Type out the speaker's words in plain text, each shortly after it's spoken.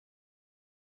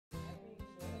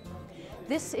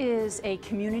This is a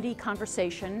community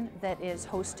conversation that is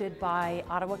hosted by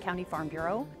Ottawa County Farm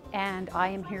Bureau, and I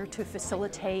am here to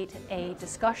facilitate a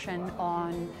discussion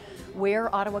on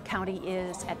where Ottawa County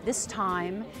is at this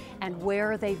time and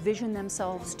where they vision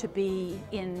themselves to be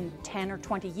in 10 or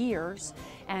 20 years.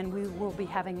 And we will be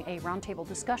having a roundtable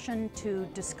discussion to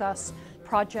discuss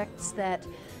projects that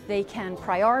they can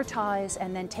prioritize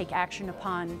and then take action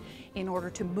upon in order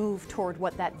to move toward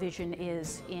what that vision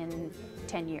is in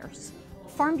 10 years.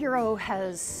 Farm Bureau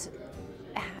has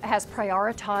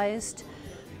prioritized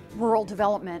rural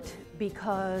development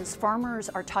because farmers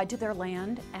are tied to their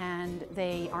land and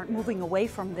they aren't moving away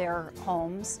from their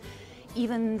homes,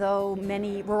 even though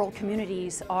many rural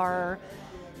communities are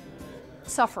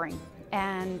suffering.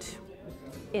 And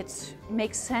it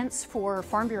makes sense for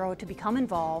Farm Bureau to become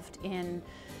involved in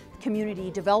community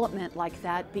development like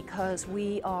that because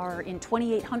we are in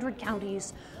 2,800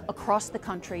 counties across the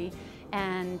country,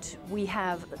 and we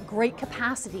have great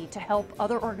capacity to help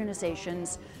other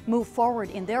organizations move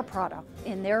forward in their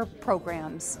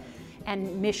programs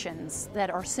and missions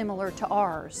that are similar to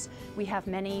ours. We have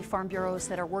many farm bureaus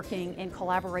that are working in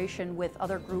collaboration with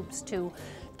other groups to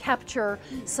capture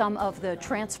some of the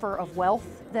transfer of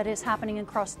wealth that is happening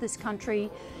across this country,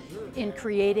 in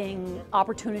creating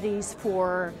opportunities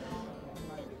for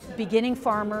beginning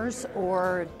farmers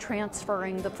or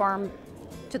transferring the farm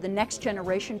to the next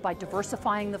generation by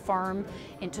diversifying the farm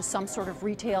into some sort of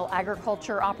retail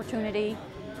agriculture opportunity.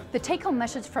 The take-home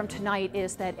message from tonight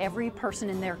is that every person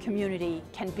in their community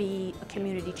can be a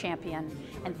community champion,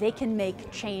 and they can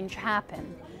make change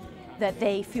happen that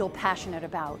they feel passionate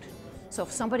about. So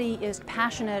if somebody is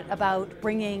passionate about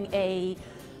bringing a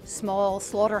small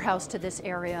slaughterhouse to this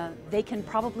area, they can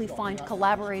probably find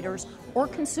collaborators or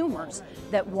consumers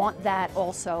that want that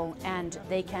also, and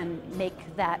they can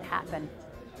make that happen.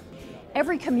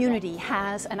 Every community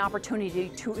has an opportunity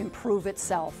to improve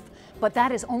itself, but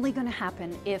that is only going to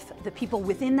happen if the people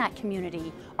within that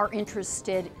community are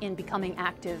interested in becoming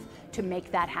active to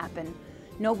make that happen.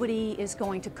 Nobody is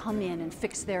going to come in and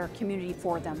fix their community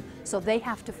for them, so they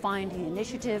have to find the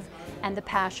initiative and the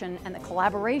passion and the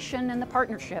collaboration and the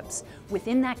partnerships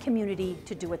within that community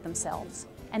to do it themselves,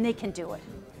 and they can do it.